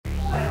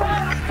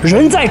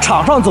人在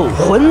场上走，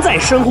魂在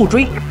身后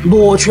追，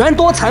裸拳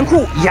多残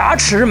酷，牙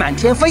齿满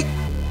天飞。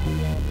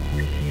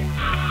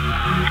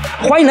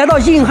欢迎来到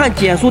硬汉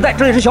减速带，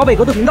这里是小北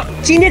格斗频道。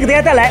今天给大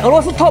家带来俄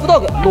罗斯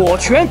Topdog 裸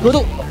拳格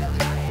斗。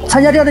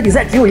参加这样的比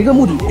赛只有一个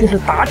目的，就是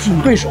打紧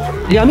对手。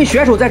两名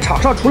选手在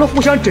场上除了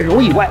互相整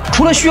容以外，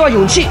除了需要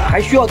勇气，还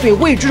需要对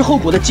未知后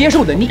果的接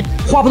受能力。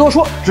话不多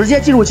说，直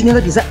接进入今天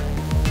的比赛。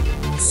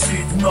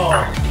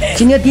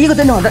今天第一个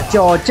登场的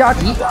叫加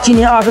迪，今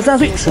年23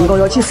岁，身高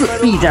174，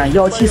臂展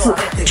174，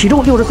体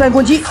重63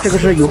公斤，这个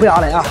是有备而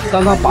来啊，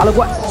刚刚拔了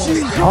罐。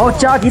好，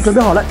加迪准备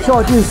好了，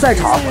跳进赛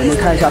场。我们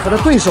看一下他的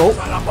对手，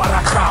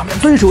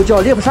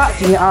叫列夫沙，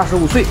今年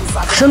25岁，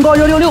身高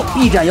166，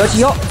臂展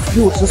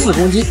171，64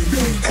公斤。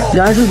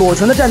两人是裸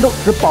拳的战斗，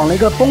只绑了一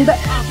个绷带。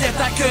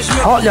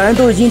好，两人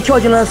都已经跳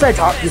进了赛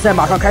场，比赛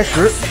马上开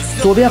始。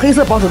左边黑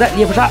色绑手带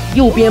列夫沙，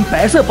右边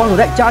白色绑手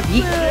带加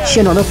迪。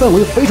现场的氛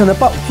围非常的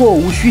棒，座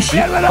无虚席。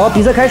好，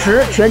比赛开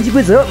始，拳击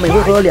规则，每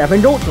回合2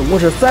分钟，总共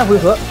是3回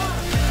合。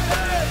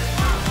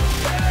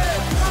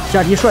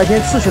加迪率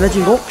先刺拳的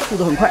进攻，速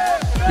度很快，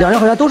两人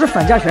好像都是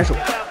反架选手。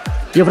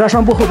列夫沙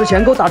上步后直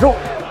前勾打中，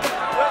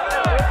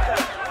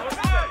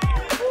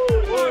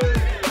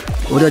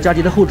勾掉加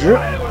迪的后直，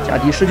加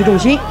迪失去重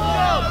心，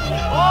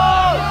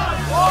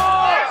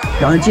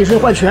两人近身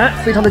换拳，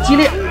非常的激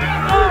烈。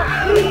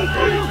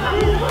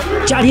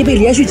加迪被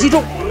连续击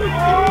中，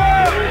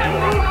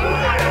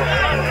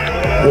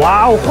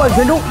哇哦！换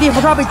拳中，列夫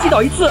沙被击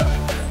倒一次。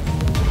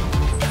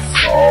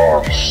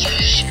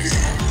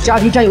加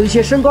迪占有一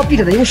些身高臂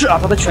展的优势啊，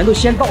他的拳头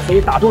先到，所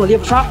以打中了列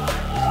夫沙。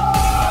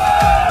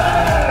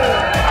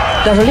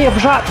但是列夫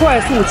沙快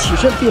速起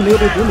身，并没有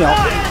被读秒。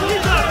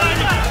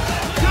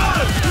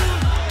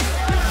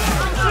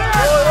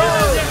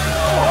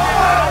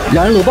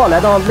两人搂抱来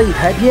到擂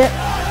台边。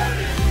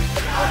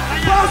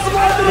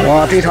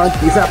哇，这场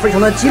比赛非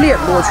常的激烈，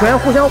裸拳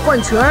互相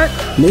换拳，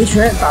每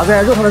拳打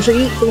在肉上的声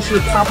音都是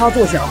啪啪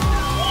作响。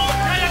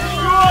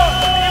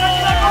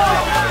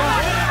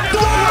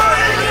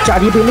加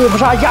迪被列夫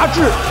沙压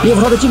制，列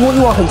夫沙的进攻欲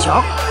望很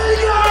强。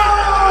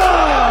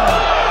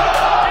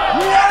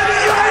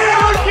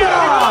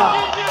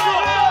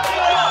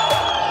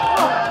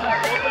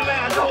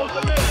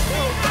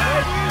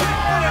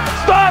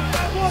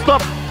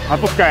Stop！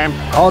 Отпускаем。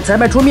好，裁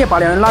判出面把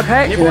两人拉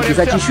开，现在比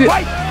赛继续。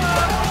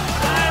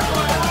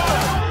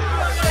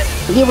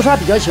列夫沙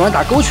比较喜欢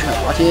打勾拳，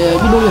而且运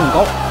动力很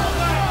高。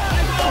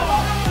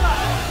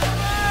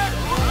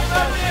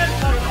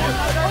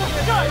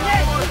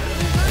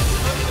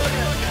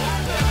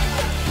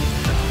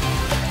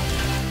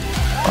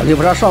好，列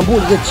夫沙上步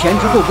一个前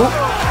直后勾，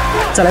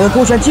再来个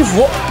勾拳击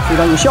斧，非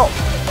常有效。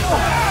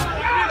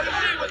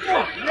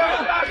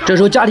这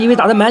时候加迪因为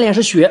打得满脸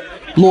是血，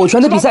裸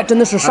拳的比赛真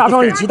的是杀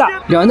伤力极大，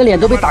两人的脸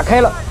都被打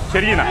开了。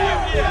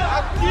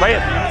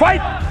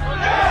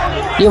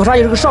列夫沙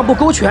也是个上步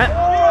勾拳。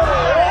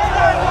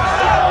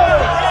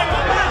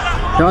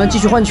两人继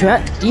续换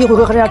拳，第一回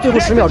合还剩下最后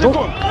10秒钟。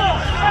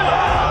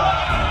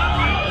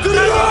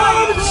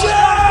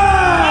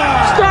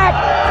Stop！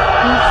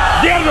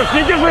 Держись，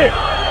 не держи！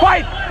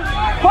 Fight！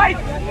 Fight！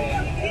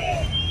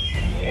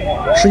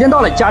 时间到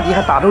了，加迪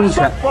还打中一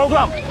拳。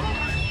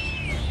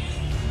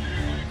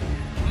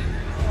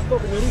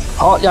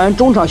好，两人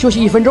中场休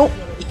息1分钟。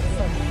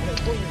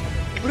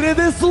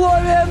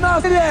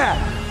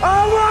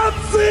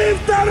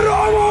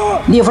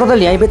列夫沙的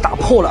脸也被打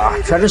破了啊，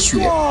全是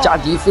血，加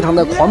迪非常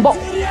的狂暴。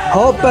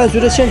好，伴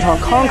随着现场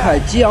慷慨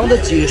激昂的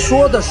解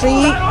说的声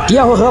音，第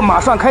二回合马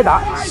上开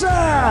打。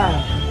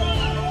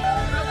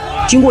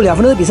经过2分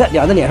钟的比赛，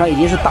两人的脸上已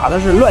经是打的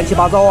是乱七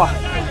八糟啊。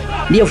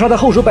列夫沙的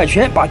后手摆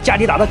拳把加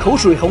迪打得口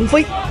水横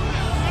飞。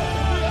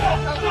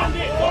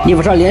列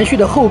夫沙连续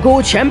的后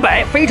勾前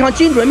摆非常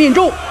精准命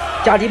中，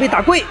加迪被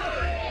打跪。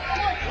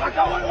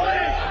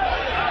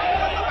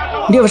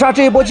列夫沙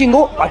这一波进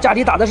攻把加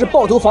迪打的是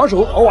抱头防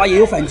守，偶尔也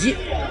有反击。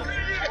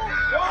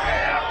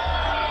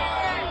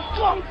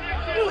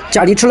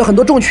加迪吃了很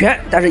多重拳，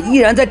但是依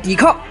然在抵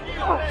抗。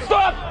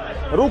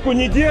Руку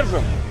не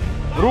держим,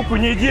 руку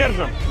не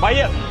держим,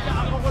 боец,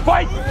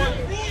 fight！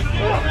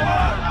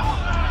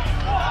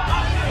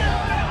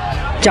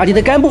 加迪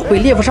的肝部被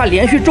列夫沙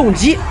连续重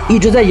击，一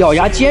直在咬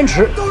牙坚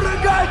持。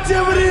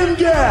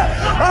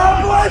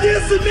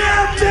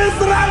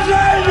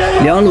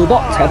两人搂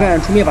抱，裁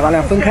判出面把他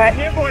俩分开。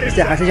比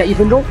赛还剩下1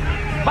分钟。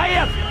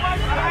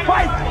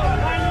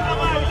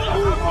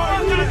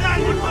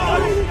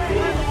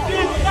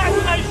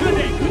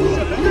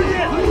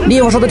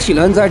列夫沙的体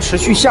能在持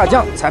续下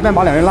降，裁判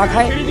把两人拉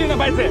开。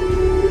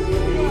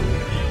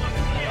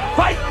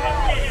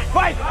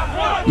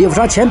列夫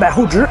沙前摆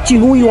后直，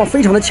进攻欲望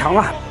非常的强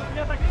啊。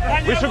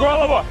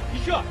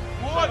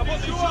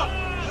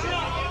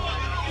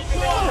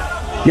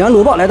两人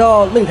搂抱来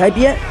到擂台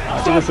边啊，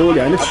这个时候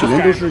两人的体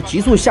能都是急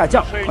速下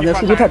降，刚才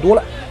输出太多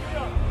了。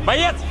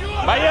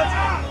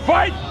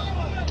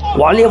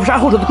哇，列夫沙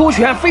后手的勾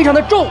拳非常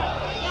的重。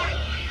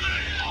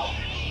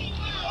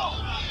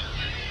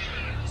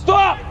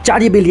加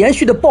迪被连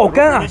续的爆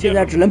杆啊，现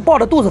在只能抱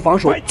着肚子防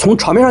守。从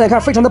场面上来看，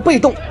非常的被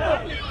动。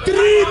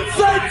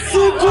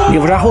猎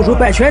夫沙后手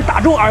摆拳打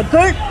中耳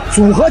根，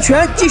组合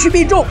拳继续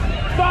命中。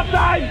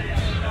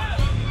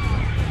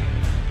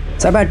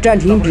裁判暂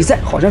停比赛，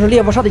好像是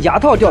猎夫沙的牙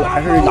套掉了，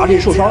还是哪里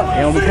受伤了？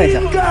让我们看一下。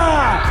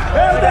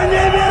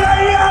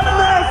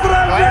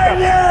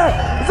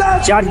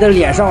加迪的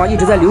脸上啊一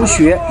直在流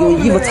血，用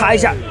衣服擦一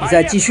下。比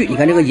赛继续，你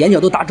看这个眼角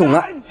都打肿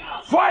了。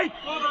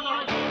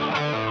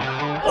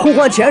互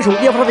换前手，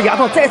猎夫沙的牙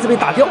套再次被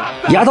打掉。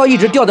牙套一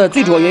直掉的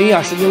最主要原因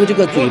啊，是因为这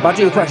个嘴巴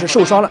这一块是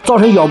受伤了，造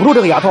成咬不住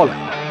这个牙套了。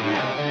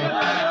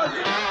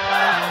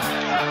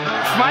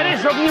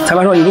裁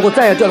判说，你如果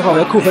再要掉的话，我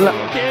要扣分了。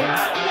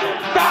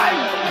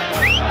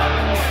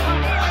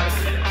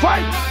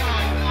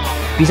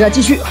比赛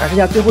继续，还剩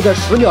下最后的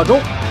10秒钟。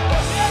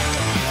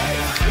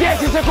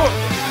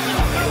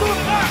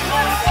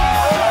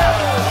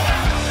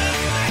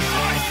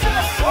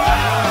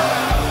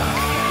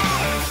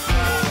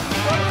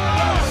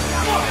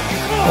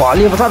哇，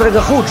猎夫沙的这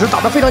个后指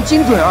打得非常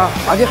精准啊，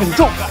而且很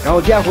重。然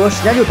后第2回合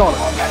时间就到了，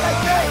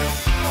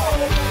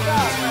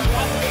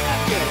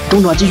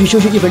中场继续休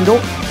息1分钟。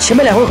前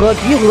面2回合，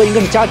第1回合应该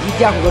是加迪，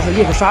第2回合是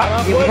猎夫沙。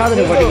猎夫沙的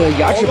这个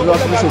牙齿不知道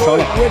是不是受伤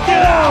了。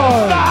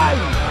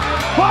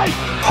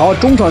好，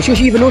中场休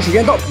息1分钟，时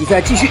间到，比赛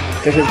继续，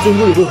这是最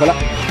后1回合了。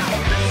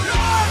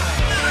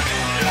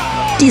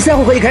第3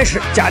回合一开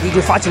始，加迪就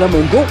发起了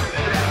猛攻。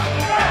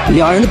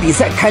两人的比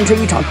赛堪称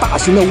一场大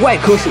型的外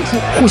科手术，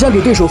互相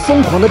给对手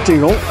疯狂的整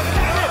容。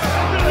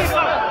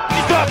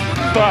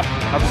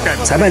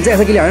裁判再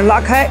次给两人拉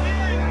开。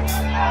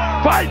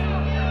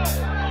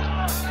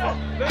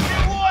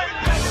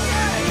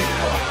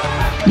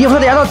猎夫沙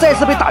的牙套再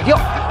次被打掉。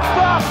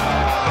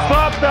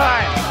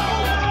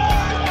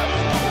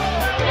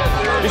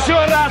Еще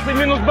раз и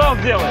минус балл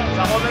сделай.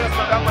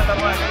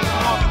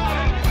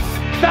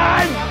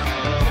 Тайм!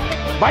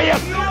 Боец!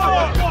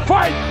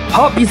 Файт!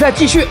 好，比赛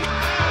继续。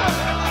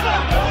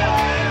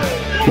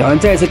两人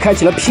再次开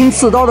启了拼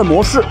刺刀的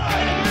模式。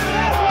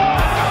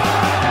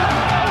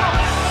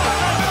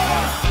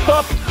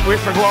Стоп!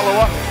 Выше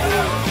голову.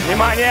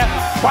 Внимание!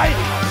 Файт!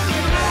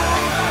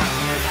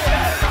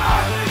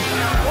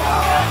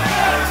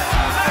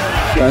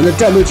 两人的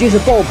战斗精神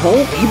爆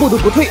棚，一步都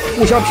不退，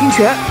互相拼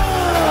拳。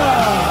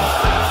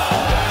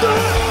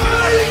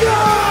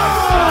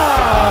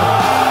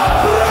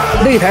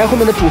擂台后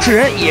面的主持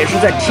人也是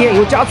在添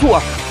油加醋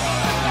啊！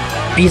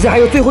比赛还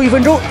有最后1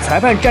分钟，裁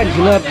判暂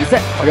停了比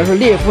赛，好像是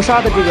猎夫沙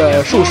的这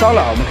个受伤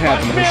了，我们看一下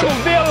怎么回事。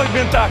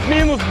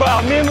Минус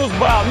балл, минус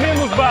балл,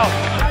 минус балл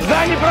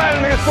за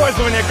неправильное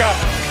использование карт.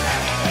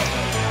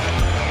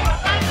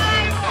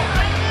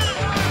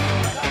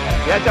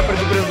 Я тебя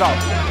предупреждал.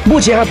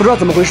 目前还不知道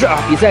怎么回事啊！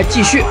比赛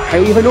继续，还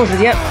有1分钟时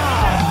间。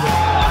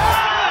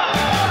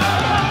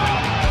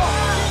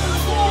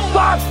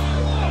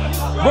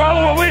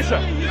Голову выше.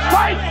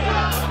 Файт!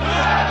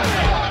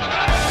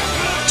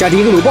 加迪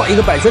一个搂抱，一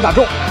个摆拳打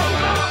中。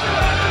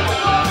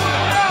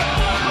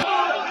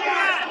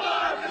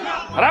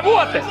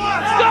Работай!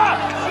 Стоп!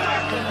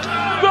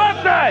 Стоп,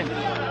 Тань!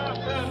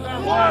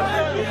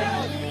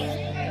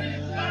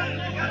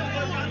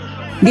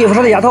 猎夫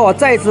沙的牙套啊，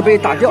再一次被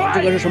打掉，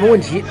这个是什么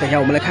问题？等一下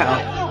我们来看啊。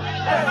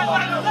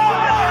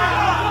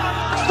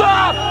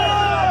Стоп!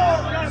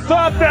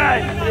 Стоп,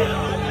 Тань!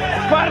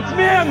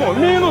 Спортсмену!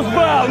 Минус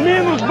балл!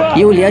 Минус балл!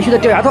 因为连续的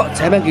掉牙套，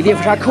裁判给猎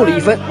夫沙扣了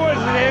1分。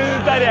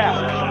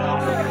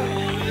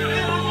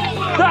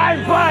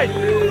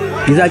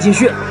比赛继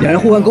续，两人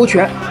互换勾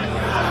拳。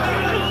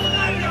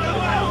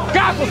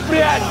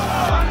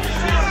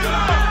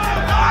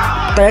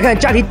大家看，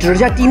加迪指了一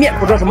下地面，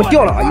不知道什么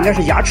掉了啊，应该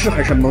是牙齿还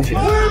是什么东西。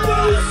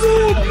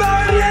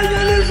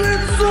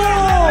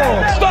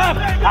Стоп!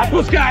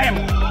 Отпускаем!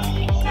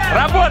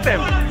 Работаем!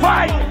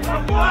 Файт!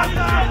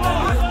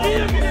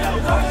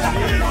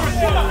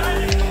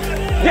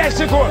 10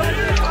 секунд!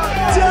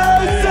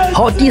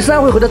 好，第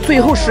3回合的最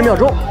后10秒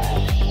钟，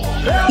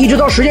一直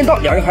到时间到，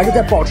两人还是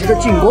在保持着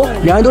进攻，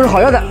两人都是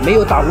好样的，没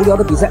有打无聊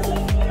的比赛。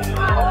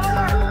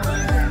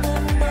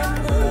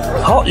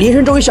好，铃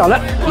声终于响了，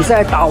比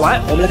赛打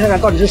完，我们来看看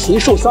到底是谁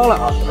受伤了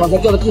啊？刚才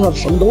掉在地上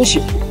是什么东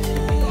西？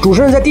主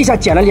持人在地下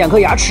捡了2颗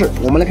牙齿，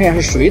我们来看一下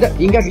是谁的，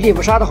应该是猎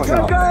夫沙的，好像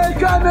啊。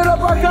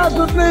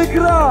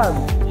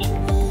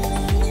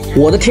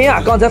我的天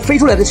啊，刚才飞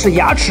出来的是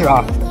牙齿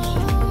啊！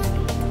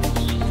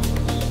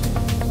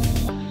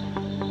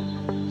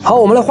好，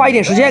我们来花一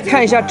点时间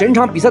看一下整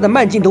场比赛的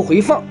慢镜头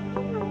回放。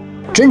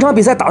整场比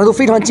赛打得都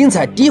非常精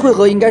彩，第1回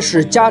合应该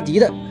是加迪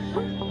的，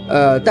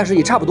但是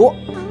也差不多。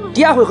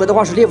第2回合的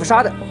话是猎夫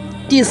沙的，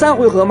第3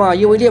回合嘛，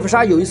因为猎夫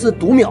沙有一次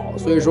读秒，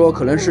所以说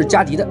可能是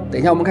加迪的。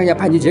等一下我们看一下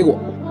判决结果。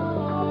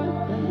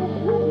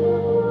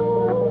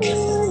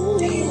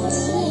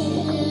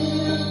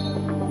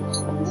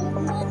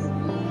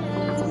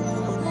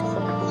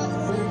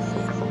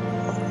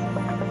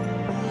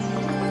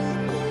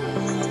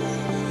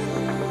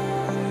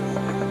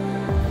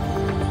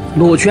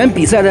裸拳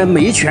比赛的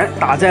每一拳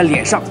打在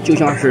脸上，就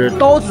像是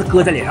刀子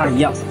割在脸上一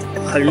样，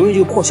很容易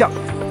就破相。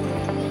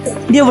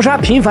猎夫沙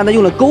频繁的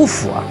用了勾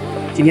斧啊，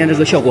今天这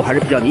个效果还是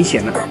比较明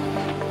显的。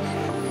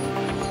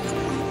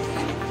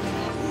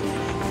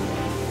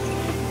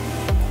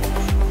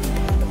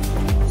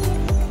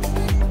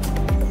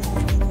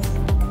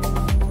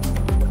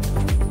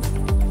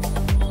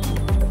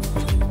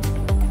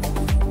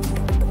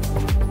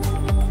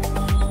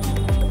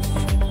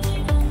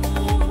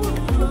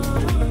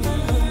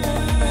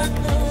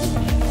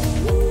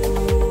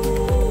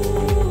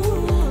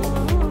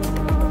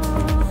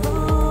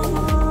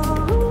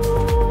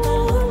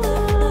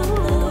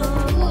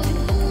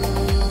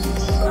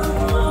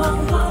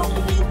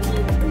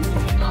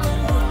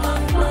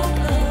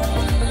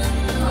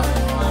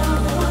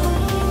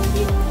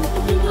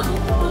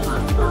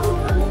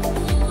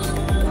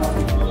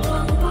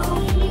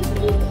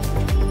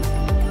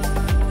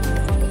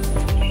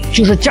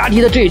就是加迪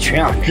的这一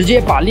拳啊，直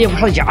接把猎夫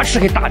沙的牙齿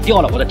给打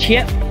掉了，我的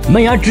天，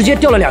门牙直接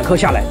掉了2颗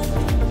下来。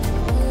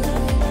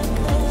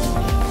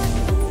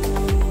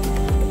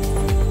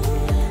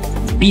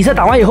比赛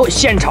打完以后，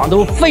现场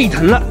都沸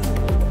腾了。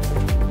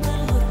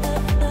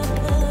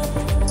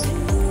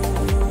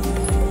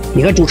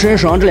你看主持人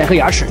手上这2颗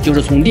牙齿，就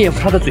是从猎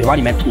夫沙的嘴巴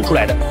里面吐出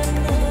来的。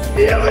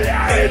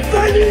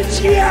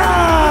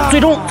最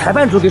终，裁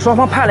判组给双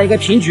方判了一个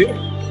平局。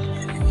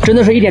真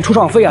的是一点出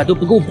场费啊都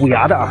不够补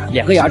牙的啊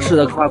，2颗牙齿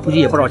的话估计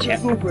也不少钱。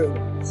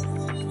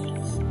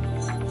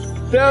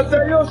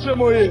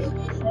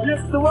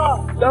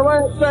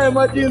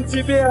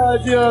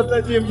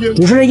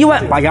主持人伊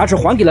万把牙齿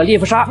还给了猎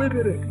夫沙，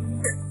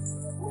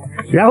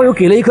然后又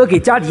给了1颗给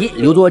加迪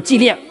留作纪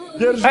念。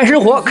爱生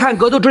活，看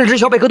格斗支持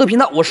小北格斗频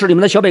道，我是你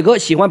们的小北哥。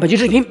喜欢本期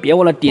视频，别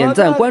忘了点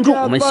赞关注，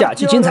我们下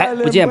期精彩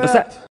不见不散。